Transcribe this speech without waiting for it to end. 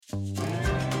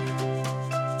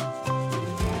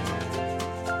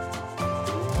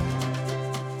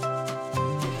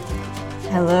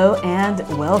Hello and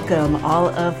welcome all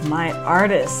of my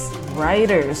artists,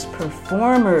 writers,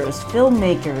 performers,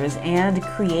 filmmakers, and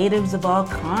creatives of all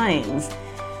kinds.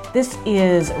 This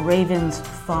is Raven's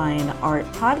Fine Art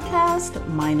Podcast.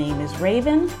 My name is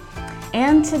Raven,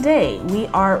 and today we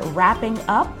are wrapping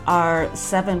up our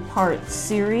 7-part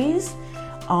series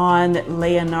on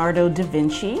Leonardo da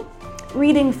Vinci,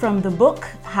 reading from the book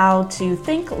How to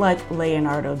Think Like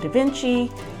Leonardo da Vinci,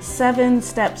 7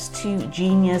 Steps to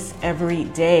Genius Every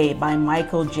Day by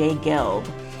Michael J. Gelb.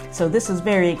 So this is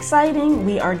very exciting.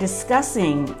 We are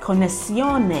discussing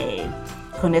connessione.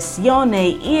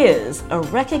 Connessione is a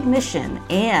recognition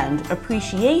and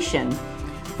appreciation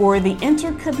for the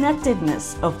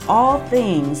interconnectedness of all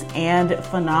things and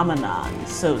phenomenon.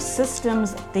 So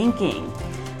systems thinking.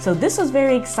 So this is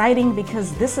very exciting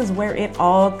because this is where it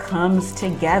all comes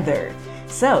together.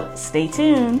 So stay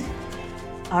tuned.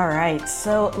 All right,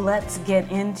 so let's get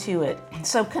into it.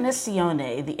 So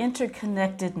connessione, the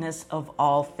interconnectedness of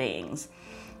all things.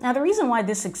 Now the reason why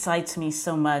this excites me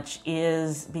so much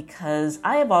is because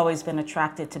I have always been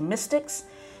attracted to mystics.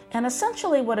 And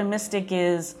essentially what a mystic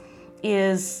is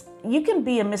you can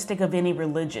be a mystic of any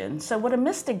religion. So what a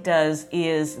mystic does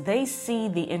is they see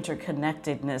the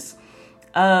interconnectedness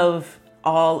of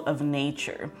all of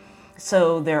nature.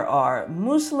 So there are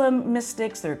Muslim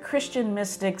mystics, there are Christian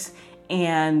mystics,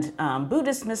 and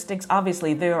Buddhist mystics.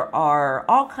 Obviously, there are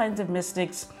all kinds of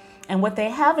mystics, and what they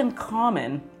have in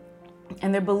common,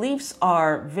 and their beliefs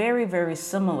are very, very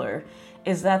similar,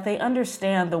 is that they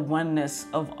understand the oneness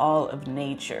of all of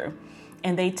nature.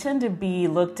 And they tend to be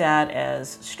looked at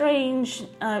as strange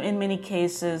in many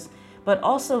cases, but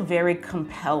also very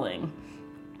compelling.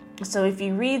 So if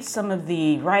you read some of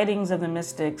the writings of the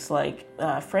mystics, like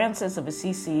Francis of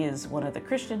Assisi is one of the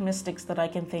Christian mystics that I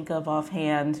can think of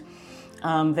offhand,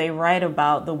 they write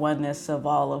about the oneness of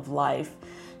all of life.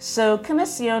 So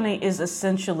connessione is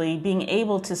essentially being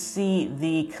able to see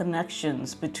the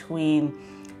connections between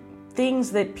things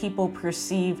that people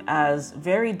perceive as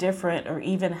very different or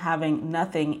even having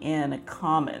nothing in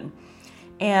common.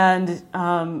 And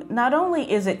not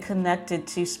only is it connected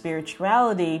to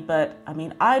spirituality, but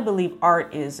I believe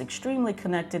art is extremely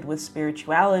connected with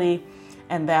spirituality,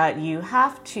 and that you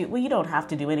don't have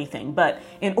to do anything, but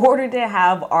in order to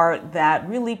have art that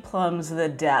really plumbs the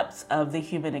depths of the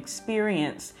human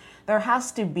experience, there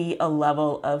has to be a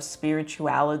level of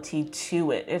spirituality to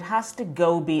it. It has to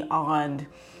go beyond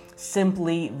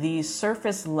simply the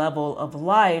surface level of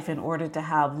life in order to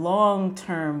have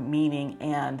long-term meaning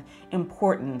and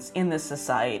importance in the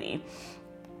society.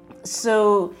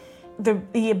 So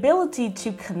the ability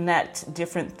to connect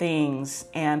different things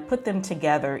and put them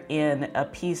together in a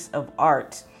piece of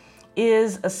art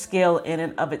is a skill in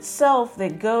and of itself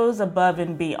that goes above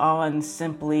and beyond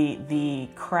simply the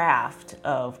craft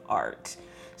of art.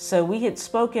 So we had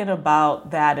spoken about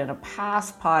that in a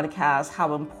past podcast,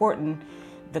 how important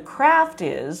the craft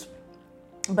is,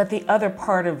 but the other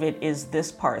part of it is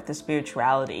this part, the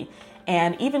spirituality.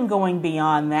 And even going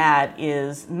beyond that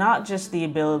is not just the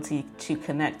ability to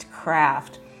connect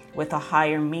craft with a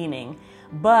higher meaning,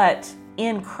 but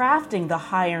in crafting the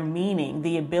higher meaning,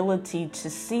 the ability to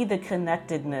see the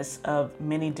connectedness of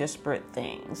many disparate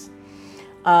things.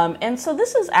 And so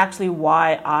this is actually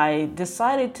why I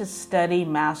decided to study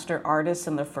master artists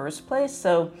in the first place.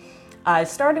 So I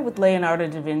started with Leonardo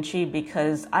da Vinci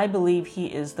because I believe he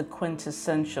is the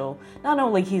quintessential, not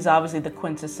only he's obviously the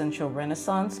quintessential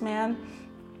Renaissance man,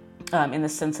 in the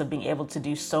sense of being able to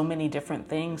do so many different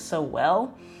things so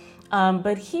well,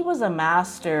 but he was a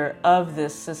master of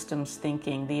this systems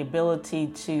thinking, the ability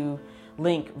to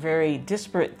link very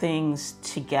disparate things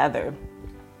together.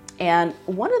 And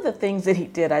one of the things that he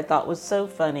did I thought was so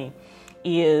funny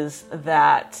is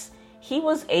that he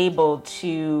was able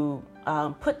to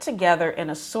put together an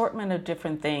assortment of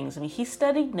different things. He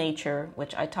studied nature,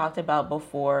 which I talked about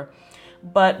before,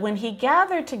 but when he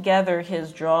gathered together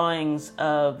his drawings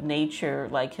of nature,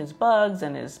 like his bugs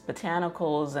and his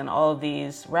botanicals and all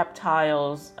these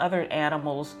reptiles, other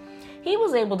animals, he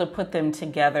was able to put them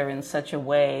together in such a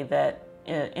way that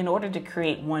in order to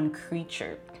create one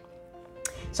creature.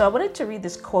 So I wanted to read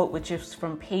this quote, which is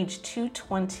from page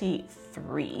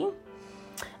 223.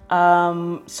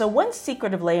 So one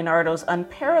secret of Leonardo's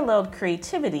unparalleled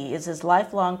creativity is his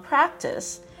lifelong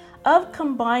practice of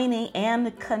combining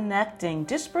and connecting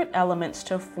disparate elements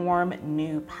to form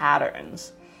new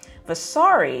patterns.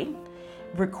 Vasari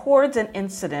records an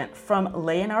incident from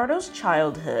Leonardo's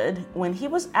childhood when he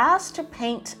was asked to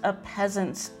paint a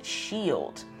peasant's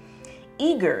shield.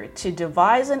 Eager to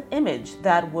devise an image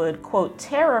that would, quote,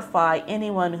 terrify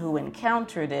anyone who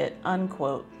encountered it,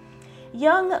 unquote,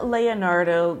 young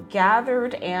Leonardo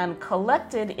gathered and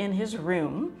collected in his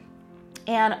room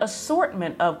an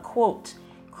assortment of, quote,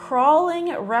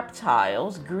 crawling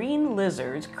reptiles, green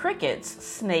lizards, crickets,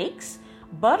 snakes,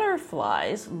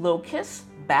 butterflies, locusts,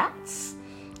 bats,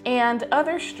 and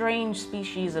other strange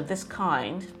species of this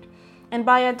kind. And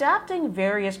by adapting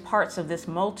various parts of this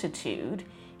multitude,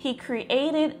 he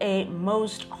created a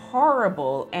most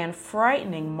horrible and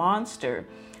frightening monster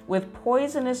with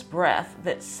poisonous breath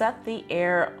that set the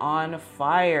air on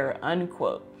fire,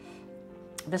 unquote.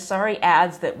 Vasari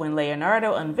adds that when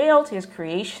Leonardo unveiled his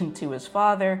creation to his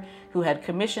father, who had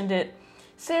commissioned it,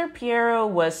 Ser Piero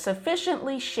was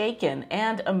sufficiently shaken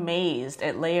and amazed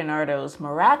at Leonardo's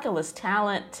miraculous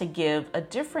talent to give a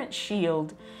different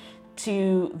shield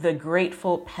to the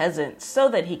grateful peasant so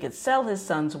that he could sell his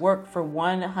son's work for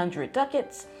 100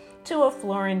 ducats to a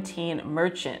Florentine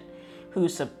merchant, who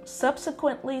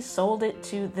subsequently sold it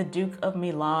to the Duke of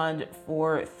Milan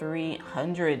for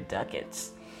 300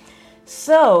 ducats.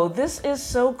 So this is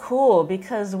so cool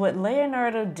because what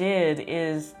Leonardo did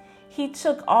is he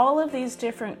took all of these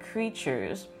different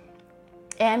creatures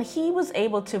and he was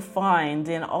able to find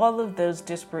in all of those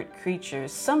disparate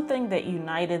creatures something that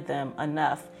united them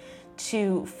enough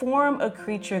to form a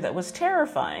creature that was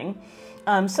terrifying.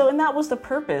 And that was the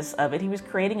purpose of it. He was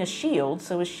creating a shield.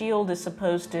 So a shield is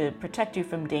supposed to protect you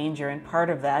from danger, and part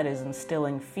of that is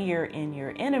instilling fear in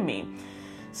your enemy.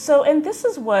 So, and this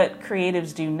is what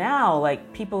creatives do now,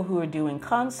 like people who are doing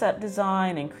concept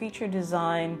design and creature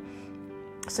design.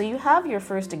 So you have your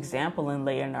first example in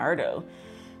Leonardo.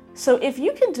 So if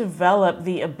you can develop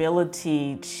the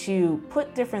ability to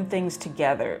put different things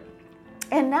together,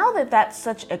 and now that that's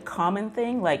such a common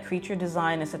thing, like creature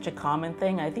design is such a common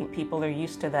thing, I think people are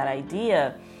used to that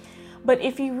idea. But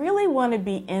if you really want to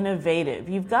be innovative,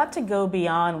 you've got to go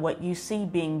beyond what you see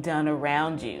being done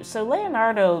around you. So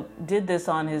Leonardo did this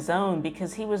on his own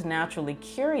because he was naturally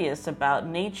curious about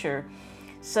nature.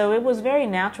 So it was very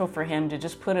natural for him to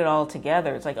just put it all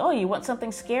together. It's like, oh, you want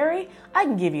something scary? I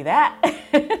can give you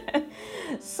that.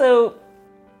 So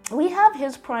we have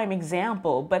his prime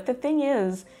example. But the thing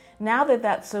is, now that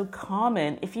that's so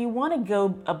common, if you want to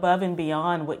go above and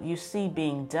beyond what you see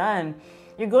being done,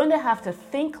 you're going to have to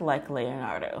think like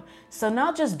Leonardo. So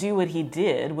not just do what he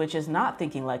did, which is not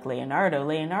thinking like Leonardo.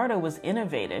 Leonardo was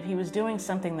innovative. He was doing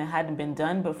something that hadn't been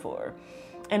done before.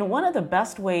 And one of the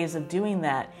best ways of doing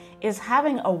that is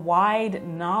having a wide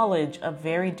knowledge of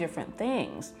very different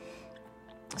things.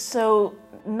 So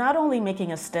not only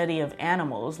making a study of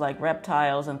animals like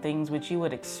reptiles and things which you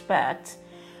would expect,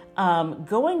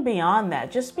 going beyond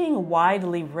that, just being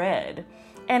widely read.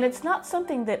 And it's not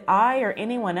something that I or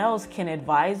anyone else can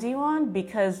advise you on,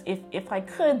 because if I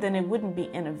could, then it wouldn't be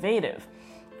innovative.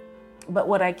 But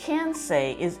what I can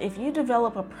say is if you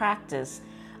develop a practice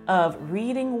of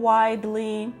reading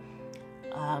widely,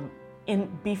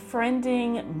 in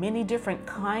befriending many different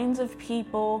kinds of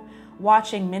people,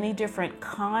 watching many different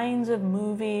kinds of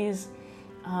movies,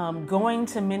 going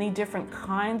to many different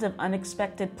kinds of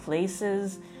unexpected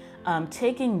places,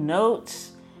 taking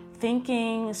notes,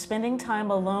 thinking, spending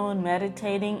time alone,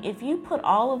 meditating, if you put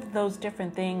all of those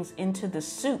different things into the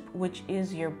soup, which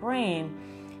is your brain,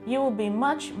 you will be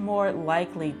much more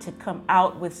likely to come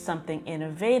out with something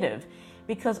innovative,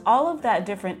 because all of that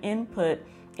different input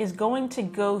is going to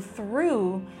go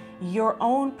through your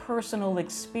own personal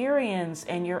experience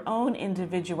and your own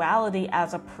individuality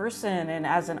as a person and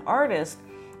as an artist.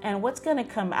 And what's going to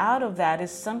come out of that is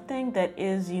something that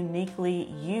is uniquely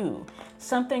you,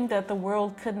 something that the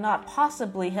world could not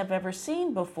possibly have ever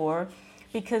seen before,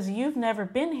 because you've never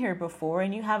been here before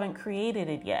and you haven't created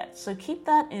it yet. So keep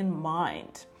that in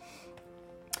mind.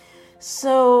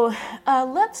 So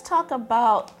let's talk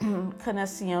about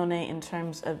cognizione in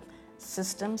terms of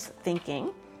systems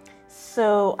thinking.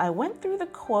 So I went through the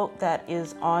quote that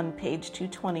is on page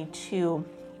 222.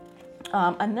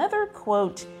 Another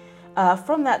quote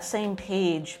from that same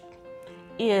page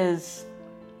is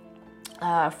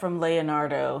from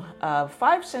Leonardo.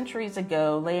 5 centuries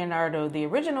ago, Leonardo, the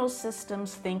original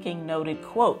systems thinking, noted,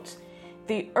 quote,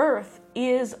 "The earth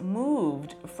is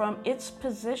moved from its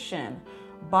position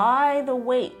by the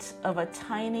weight of a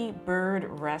tiny bird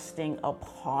resting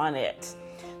upon it."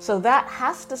 So that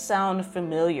has to sound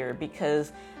familiar,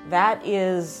 because that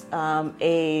is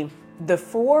the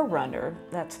forerunner.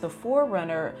 That's the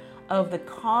forerunner of the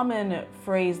common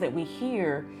phrase that we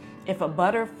hear: if a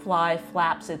butterfly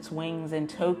flaps its wings in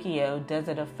Tokyo, does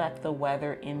it affect the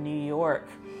weather in New York?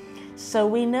 So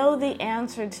we know the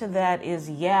answer to that is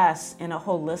yes, in a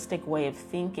holistic way of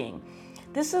thinking.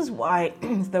 This is why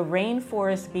the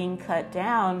rainforest being cut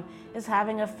down is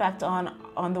having an effect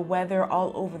on the weather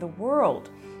all over the world.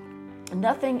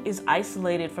 Nothing is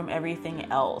isolated from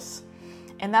everything else.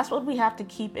 And that's what we have to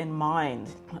keep in mind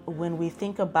when we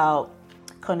think about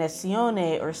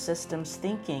connessione or systems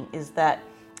thinking, is that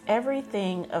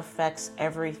everything affects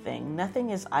everything.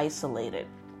 Nothing is isolated.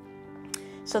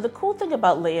 So the cool thing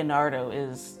about Leonardo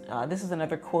is, this is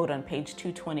another quote on page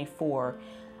 224,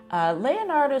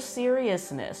 Leonardo's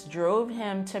seriousness drove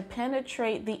him to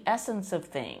penetrate the essence of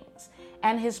things,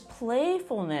 and his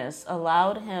playfulness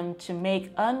allowed him to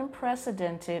make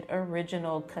unprecedented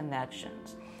original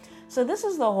connections. So this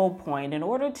is the whole point. In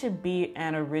order to be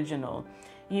an original,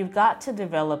 you've got to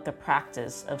develop the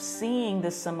practice of seeing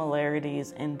the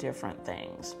similarities in different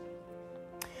things.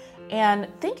 And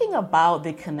thinking about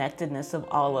the connectedness of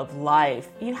all of life,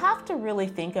 you have to really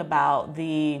think about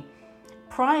the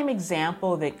prime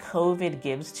example that COVID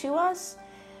gives to us.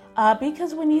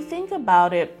 Because when you think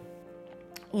about it,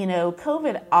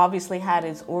 COVID obviously had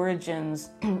its origins,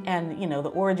 and, the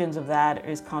origins of that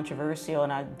is controversial,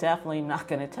 and I'm definitely not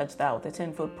going to touch that with a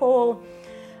 10-foot pole.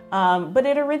 But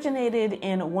it originated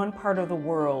in one part of the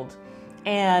world,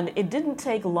 and it didn't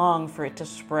take long for it to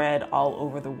spread all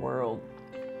over the world.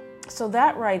 So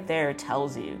that right there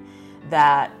tells you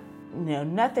that,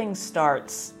 nothing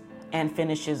starts and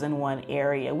finishes in one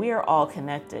area. We are all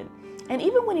connected. And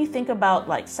even when you think about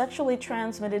like sexually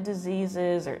transmitted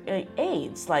diseases or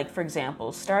AIDS, like for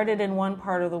example, started in one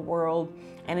part of the world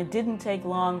and it didn't take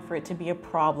long for it to be a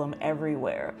problem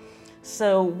everywhere.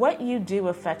 So what you do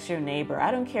affects your neighbor.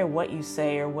 I don't care what you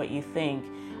say or what you think.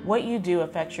 What you do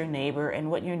affects your neighbor, and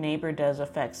what your neighbor does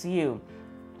affects you.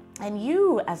 And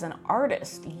you, as an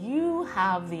artist, you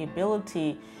have the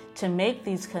ability to make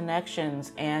these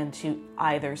connections and to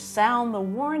either sound the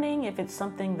warning if it's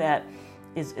something that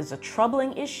is a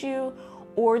troubling issue,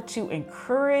 or to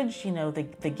encourage,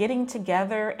 the getting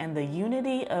together and the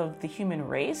unity of the human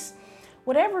race.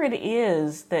 Whatever it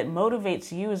is that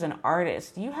motivates you as an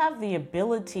artist, you have the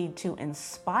ability to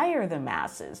inspire the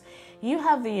masses. You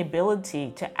have the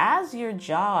ability to, as your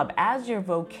job, as your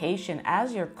vocation,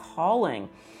 as your calling,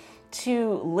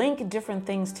 to link different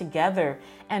things together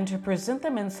and to present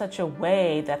them in such a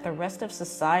way that the rest of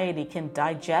society can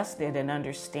digest it and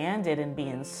understand it and be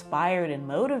inspired and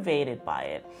motivated by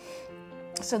it.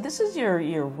 So this is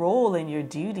your role and your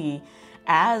duty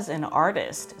as an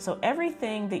artist. So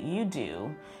everything that you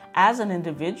do as an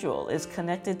individual is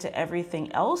connected to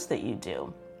everything else that you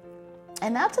do.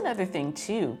 And that's another thing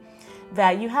too,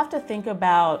 that you have to think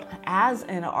about as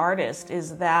an artist,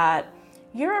 is that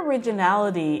your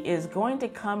originality is going to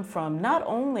come from not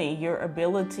only your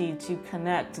ability to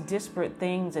connect disparate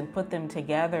things and put them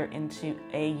together into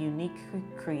a unique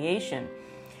creation,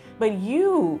 but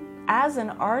you as an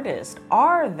artist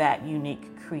are that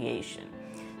unique creation.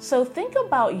 So think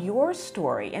about your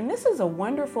story, and this is a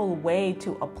wonderful way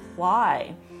to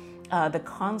apply the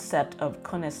concept of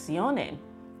connessione,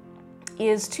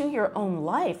 is to your own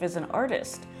life as an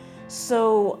artist.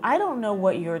 So I don't know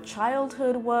what your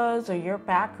childhood was or your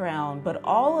background, but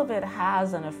all of it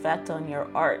has an effect on your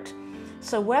art.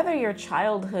 So whether your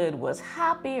childhood was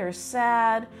happy or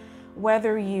sad,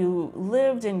 whether you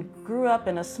lived and grew up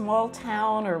in a small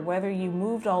town, or whether you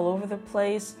moved all over the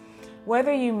place,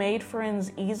 whether you made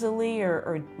friends easily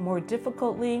or more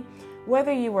difficultly,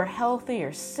 whether you were healthy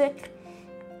or sick,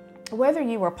 whether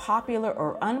you were popular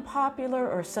or unpopular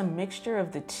or some mixture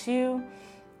of the two,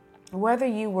 whether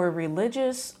you were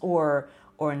religious or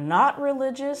not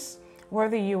religious,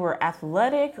 whether you were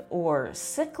athletic or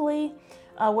sickly,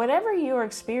 whatever your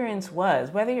experience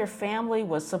was, whether your family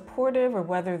was supportive or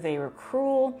whether they were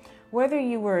cruel, whether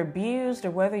you were abused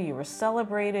or whether you were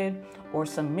celebrated or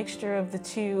some mixture of the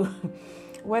two,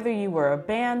 whether you were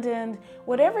abandoned,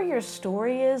 whatever your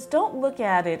story is, don't look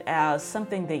at it as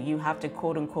something that you have to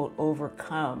quote unquote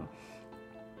overcome.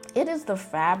 It is the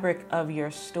fabric of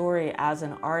your story as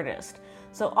an artist.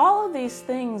 So all of these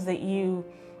things that you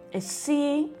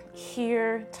see,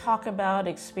 hear, talk about,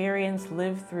 experience,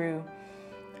 live through,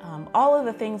 all of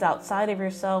the things outside of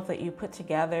yourself that you put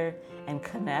together and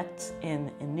connect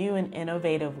in new and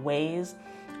innovative ways,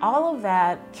 all of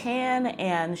that can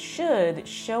and should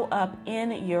show up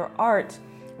in your art,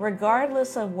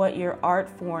 regardless of what your art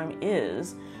form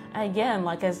is. Again,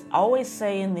 like I always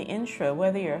say in the intro,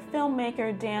 whether you're a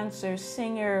filmmaker, dancer,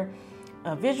 singer,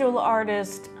 a visual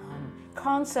artist,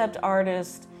 concept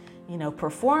artist,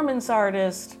 performance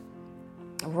artist,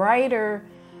 writer,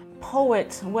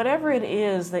 poet, whatever it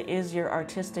is that is your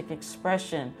artistic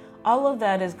expression, all of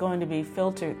that is going to be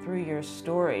filtered through your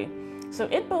story. So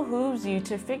it behooves you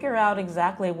to figure out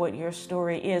exactly what your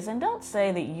story is. And don't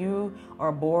say that you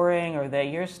are boring or that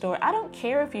your story, I don't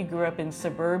care if you grew up in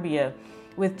suburbia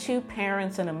with 2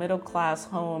 parents in a middle-class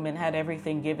home and had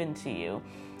everything given to you.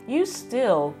 You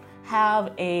still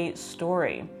have a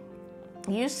story.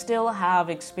 You still have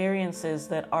experiences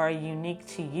that are unique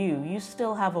to you. You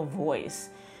still have a voice.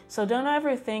 So don't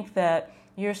ever think that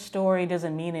your story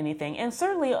doesn't mean anything. And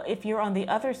certainly if you're on the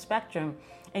other spectrum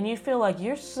and you feel like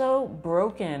you're so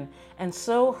broken and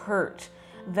so hurt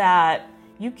that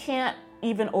you can't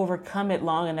even overcome it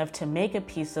long enough to make a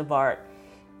piece of art,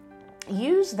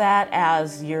 use that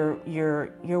as your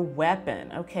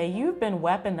weapon, okay? You've been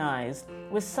weaponized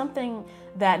with something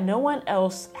that no one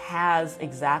else has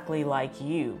exactly like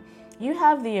you. You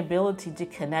have the ability to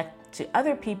connect to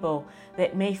other people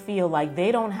that may feel like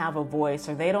they don't have a voice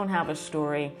or they don't have a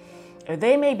story, or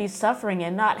they may be suffering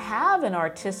and not have an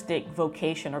artistic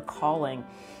vocation or calling.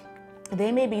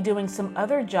 They may be doing some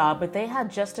other job, but they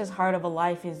had just as hard of a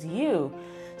life as you.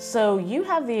 So you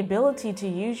have the ability to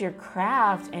use your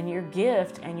craft and your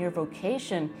gift and your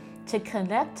vocation to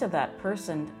connect to that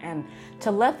person and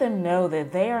to let them know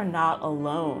that they are not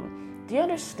alone. Do you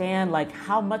understand like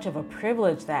how much of a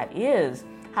privilege that is?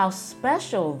 How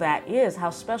special that is, how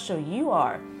special you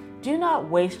are. Do not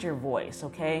waste your voice,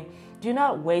 okay? Do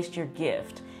not waste your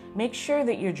gift. Make sure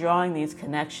that you're drawing these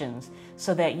connections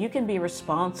so that you can be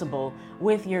responsible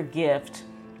with your gift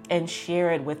and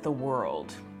share it with the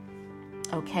world.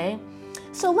 Okay?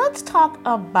 So let's talk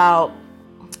about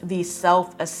the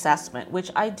self-assessment,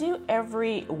 which I do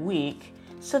every week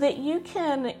so that you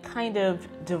can kind of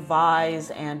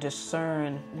devise and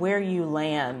discern where you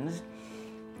land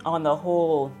on the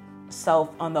whole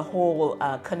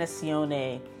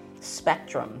cognizione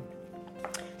spectrum.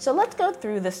 So let's go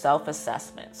through the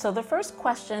self-assessment. So the first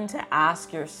question to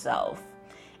ask yourself,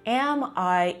 am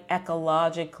I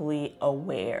ecologically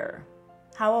aware?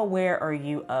 How aware are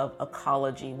you of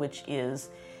ecology, which is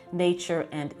nature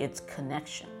and its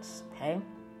connections, okay?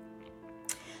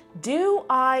 Do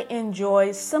I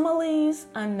enjoy similes,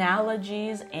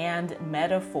 analogies, and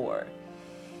metaphor?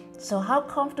 So how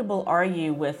comfortable are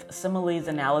you with similes,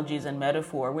 analogies, and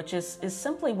metaphor, which is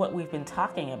simply what we've been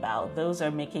talking about. Those are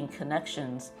making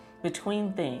connections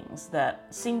between things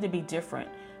that seem to be different,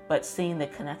 but seeing the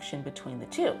connection between the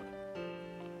two.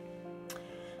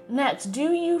 Next,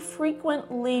 do you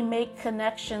frequently make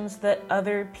connections that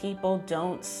other people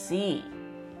don't see?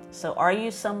 So are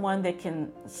you someone that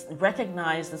can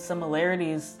recognize the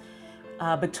similarities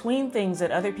between things that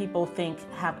other people think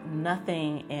have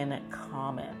nothing in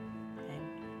common?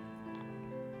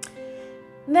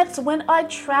 Next, when I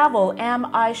travel,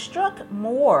 am I struck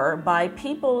more by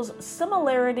people's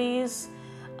similarities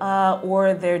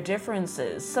or their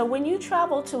differences? So when you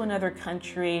travel to another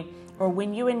country or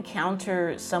when you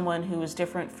encounter someone who is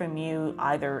different from you,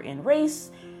 either in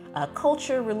race,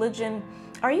 culture, religion,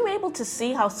 are you able to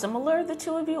see how similar the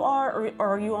two of you are, or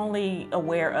are you only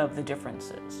aware of the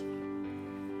differences?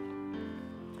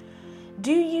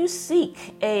 Do you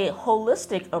seek a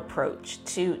holistic approach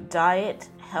to diet,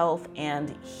 health,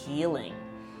 and healing?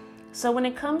 So when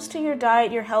it comes to your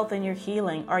diet, your health, and your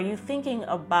healing, are you thinking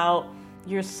about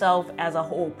yourself as a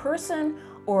whole person,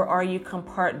 or are you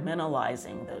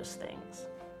compartmentalizing those things?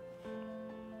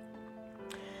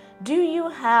 Do you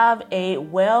have a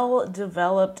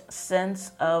well-developed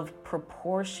sense of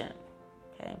proportion?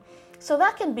 Okay, so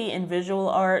that can be in visual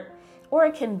art, or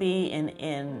it can be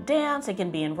in dance, it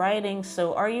can be in writing.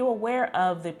 So are you aware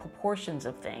of the proportions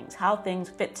of things, how things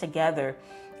fit together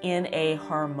in a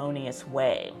harmonious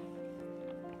way?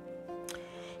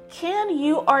 Can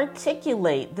you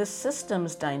articulate the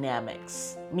systems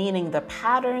dynamics, meaning the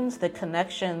patterns, the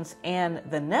connections, and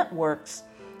the networks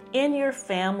in your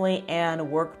family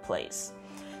and workplace?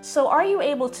 So are you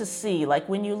able to see, like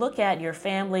when you look at your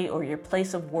family or your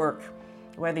place of work,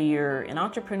 whether you're an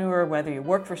entrepreneur, whether you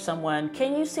work for someone,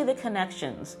 can you see the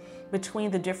connections between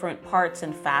the different parts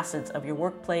and facets of your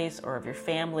workplace or of your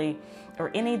family or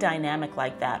any dynamic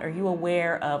like that? Are you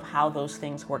aware of how those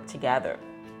things work together?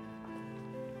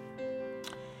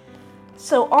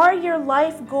 So are your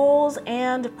life goals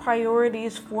and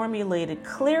priorities formulated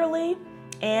clearly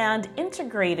and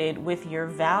integrated with your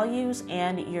values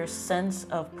and your sense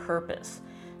of purpose?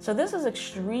 So this is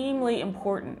extremely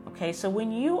important, okay? So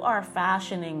when you are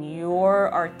fashioning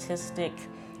your artistic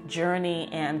journey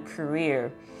and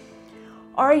career,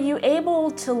 are you able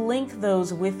to link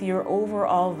those with your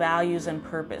overall values and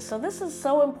purpose? So this is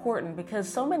so important because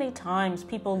so many times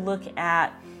people look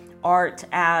at art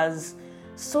as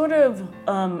sort of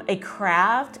a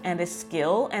craft and a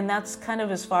skill, and that's kind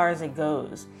of as far as it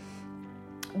goes.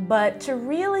 But to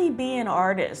really be an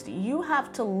artist, you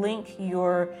have to link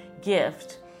your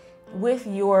gift with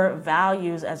your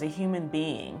values as a human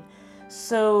being.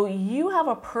 So you have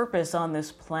a purpose on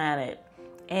this planet.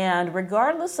 And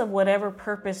regardless of whatever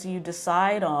purpose you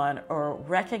decide on or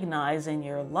recognize in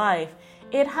your life,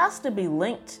 it has to be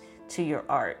linked to your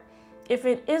art. If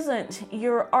it isn't,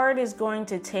 your art is going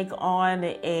to take on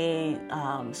a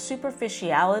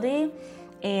superficiality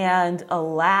and a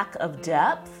lack of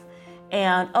depth,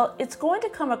 and it's going to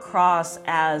come across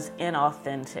as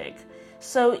inauthentic.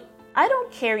 So I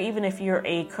don't care even if you're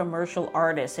a commercial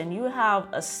artist and you have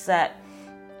a set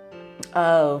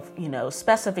of,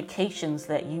 specifications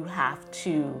that you have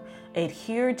to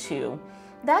adhere to.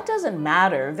 That doesn't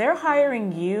matter. They're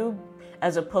hiring you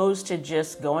as opposed to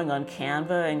just going on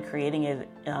Canva and creating it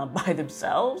by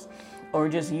themselves or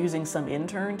just using some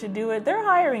intern to do it. They're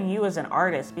hiring you as an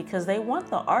artist because they want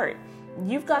the art.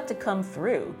 You've got to come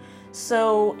through.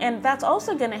 So, and that's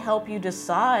also going to help you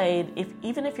decide,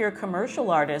 even if you're a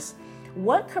commercial artist,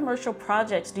 what commercial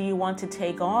projects do you want to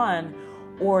take on?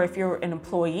 Or if you're an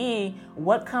employee,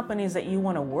 what companies that you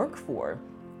want to work for.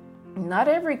 Not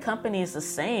every company is the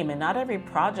same, and not every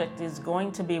project is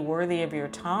going to be worthy of your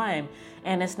time,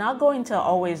 and it's not going to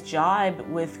always jibe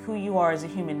with who you are as a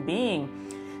human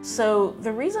being. So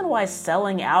the reason why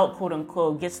selling out, quote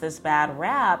unquote, gets this bad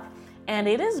rap, and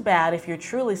it is bad if you're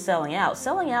truly selling out.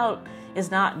 Selling out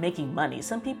is not making money.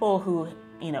 Some people who,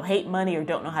 hate money or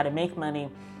don't know how to make money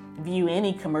view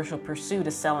any commercial pursuit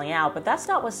as selling out, but that's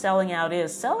not what selling out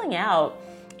is. Selling out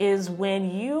is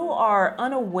when you are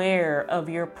unaware of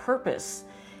your purpose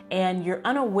and you're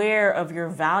unaware of your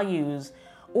values,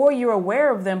 or you're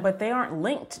aware of them, but they aren't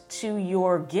linked to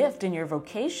your gift and your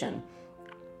vocation.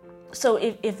 So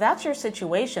if that's your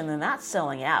situation, then that's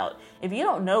selling out. If you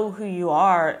don't know who you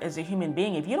are as a human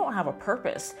being, if you don't have a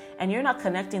purpose and you're not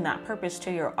connecting that purpose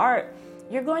to your art,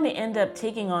 you're going to end up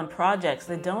taking on projects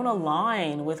that don't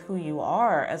align with who you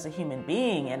are as a human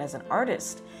being and as an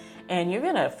artist. And you're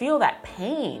going to feel that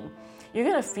pain. You're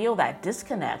going to feel that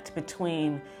disconnect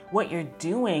between what you're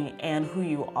doing and who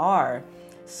you are.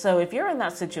 So if you're in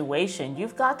that situation,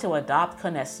 you've got to adopt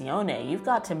connessione. You've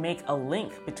got to make a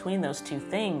link between those two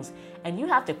things. And you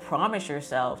have to promise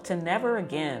yourself to never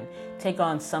again take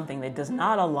on something that does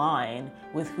not align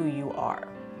with who you are.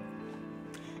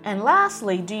 And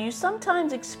lastly, do you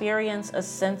sometimes experience a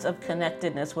sense of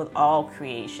connectedness with all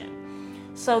creation?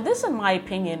 So this, in my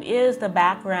opinion, is the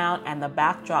background and the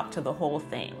backdrop to the whole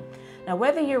thing. Now,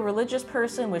 whether you're a religious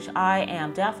person, which I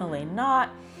am definitely not,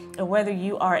 or whether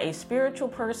you are a spiritual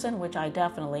person, which I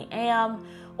definitely am,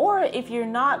 or if you're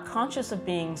not conscious of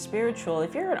being spiritual,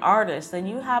 if you're an artist, then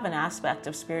you have an aspect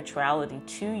of spirituality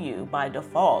to you by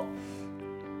default.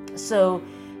 So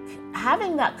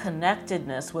having that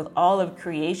connectedness with all of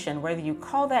creation, whether you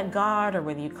call that God or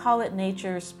whether you call it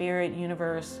nature, spirit,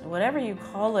 universe, whatever you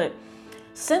call it,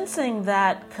 sensing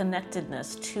that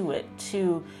connectedness to it,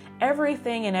 to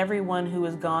everything and everyone who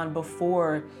has gone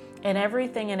before and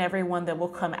everything and everyone that will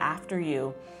come after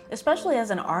you. Especially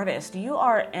as an artist, you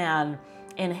are an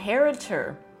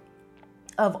inheritor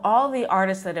of all the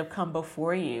artists that have come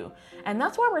before you. And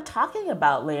that's why we're talking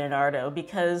about Leonardo,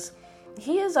 because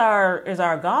he is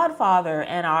our godfather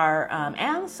and our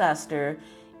ancestor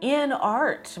in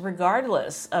art,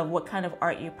 regardless of what kind of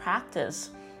art you practice.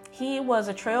 He was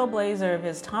a trailblazer of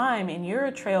his time, and you're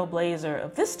a trailblazer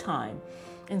of this time.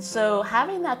 And so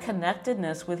having that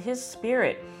connectedness with his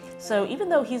spirit, so even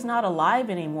though he's not alive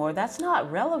anymore, that's not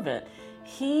relevant.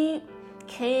 He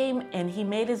came and he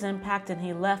made his impact and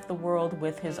he left the world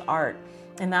with his art.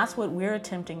 And that's what we're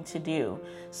attempting to do.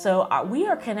 So we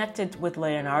are connected with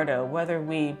Leonardo,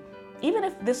 even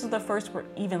if this is the first we're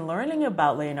even learning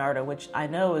about Leonardo, which I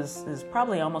know is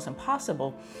probably almost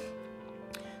impossible.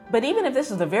 But even if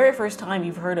this is the very first time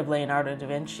you've heard of Leonardo da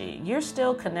Vinci, you're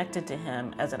still connected to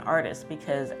him as an artist,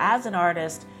 because as an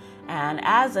artist and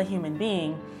as a human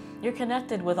being, you're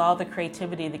connected with all the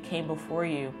creativity that came before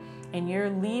you, and you're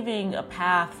leaving a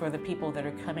path for the people that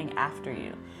are coming after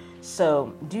you.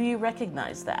 So, do you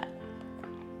recognize that?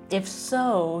 If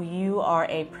so, you are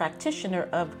a practitioner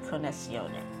of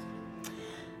connessione.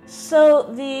 So,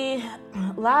 the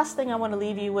last thing I want to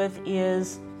leave you with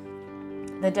is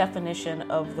the definition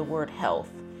of the word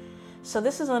health. So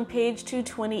this is on page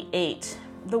 228.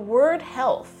 The word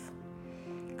health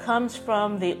comes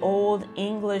from the Old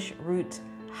English root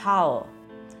hal,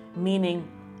 meaning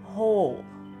whole,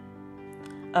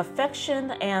 affection,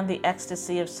 and the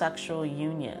ecstasy of sexual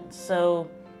union. So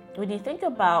when you think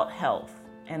about health,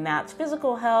 and that's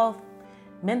physical health,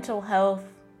 mental health,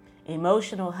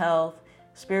 emotional health,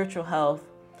 spiritual health,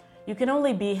 You can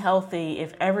only be healthy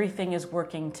if everything is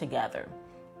working together.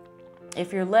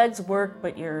 If your legs work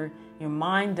but your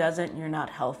mind doesn't, you're not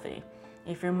healthy.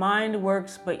 If your mind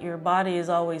works but your body is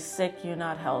always sick, you're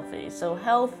not healthy. So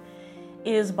health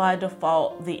is by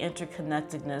default the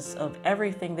interconnectedness of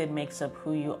everything that makes up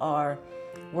who you are,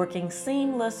 working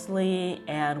seamlessly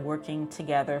and working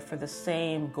together for the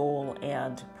same goal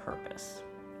and purpose.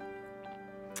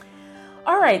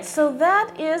 All right, so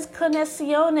that is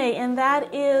Connessione, and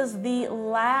that is the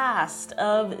last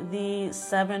of the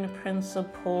 7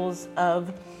 principles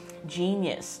of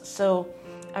genius. So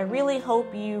I really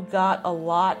hope you got a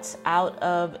lot out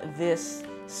of this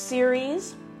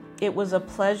series. It was a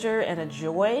pleasure and a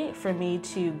joy for me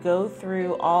to go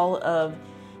through all of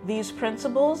these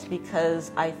principles because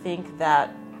I think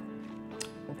that,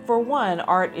 for one,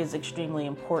 art is extremely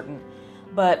important.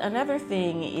 But another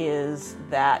thing is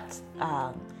that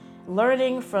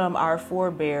learning from our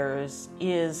forebears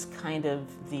is kind of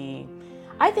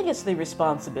I think it's the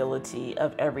responsibility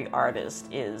of every artist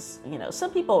is,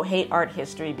 some people hate art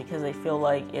history because they feel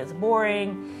like it's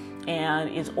boring and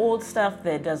it's old stuff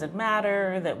that doesn't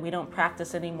matter, that we don't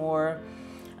practice anymore.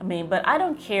 But I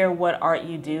don't care what art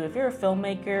you do. If you're a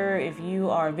filmmaker, if you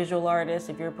are a visual artist,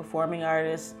 if you're a performing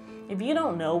artist, if you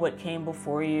don't know what came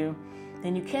before you,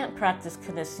 then you can't practice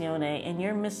Connessione, and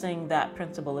you're missing that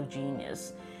principle of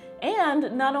genius.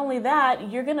 And not only that,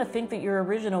 you're going to think that you're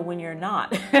original when you're not.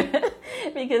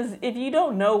 Because if you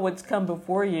don't know what's come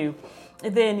before you,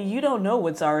 then you don't know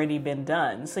what's already been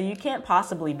done. So you can't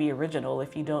possibly be original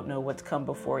if you don't know what's come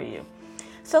before you.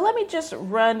 So let me just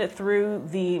run through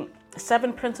the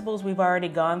 7 principles we've already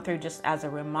gone through just as a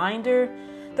reminder.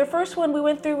 The first one we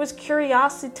went through was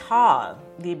curiosità,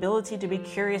 the ability to be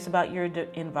curious about your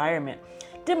environment.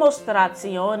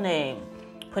 Dimostrazione,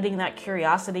 putting that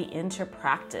curiosity into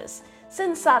practice.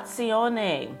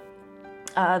 Sensazione,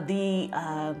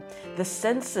 the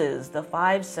senses, the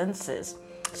 5 senses.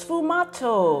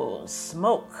 Sfumato,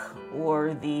 smoke,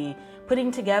 or the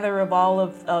putting together of all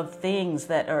of things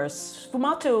that are.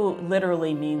 Sfumato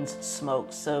literally means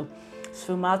smoke. So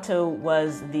sfumato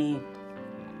was the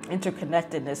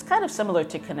interconnectedness, kind of similar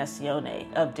to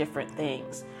Connessione, of different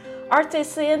things. Arte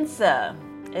scienza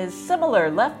is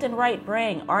similar, left and right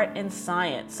brain, art and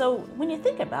science. So when you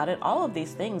think about it, all of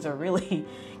these things are really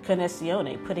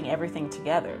Connessione, putting everything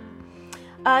together.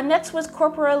 Next was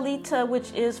corporalita,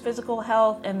 which is physical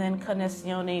health, and then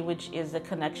Connessione, which is the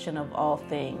connection of all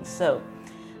things. So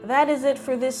that is it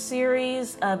for this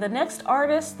series. The next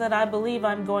artist that I believe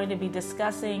I'm going to be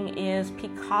discussing is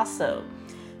Picasso.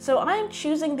 So I'm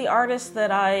choosing the artists that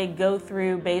I go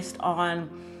through based on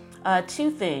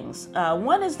 2 things.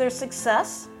 One is their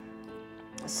success.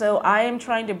 So I am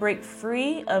trying to break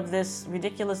free of this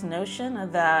ridiculous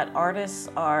notion that artists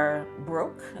are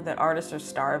broke, that artists are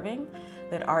starving,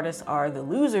 that artists are the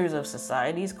losers of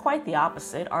society. It's quite the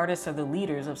opposite. Artists are the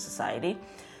leaders of society.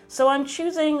 So I'm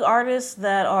choosing artists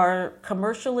that are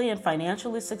commercially and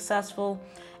financially successful,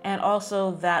 and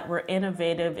also that were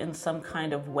innovative in some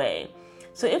kind of way.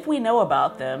 So if we know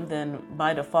about them, then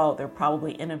by default, they're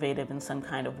probably innovative in some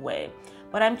kind of way.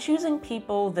 But I'm choosing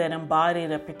people that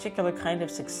embodied a particular kind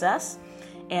of success,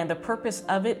 and the purpose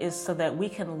of it is so that we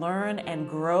can learn and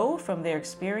grow from their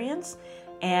experience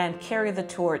and carry the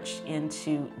torch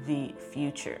into the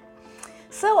future.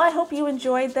 So I hope you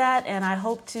enjoyed that, and I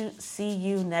hope to see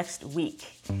you next week.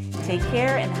 Take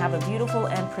care and have a beautiful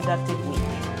and productive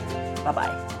week.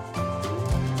 Bye-bye.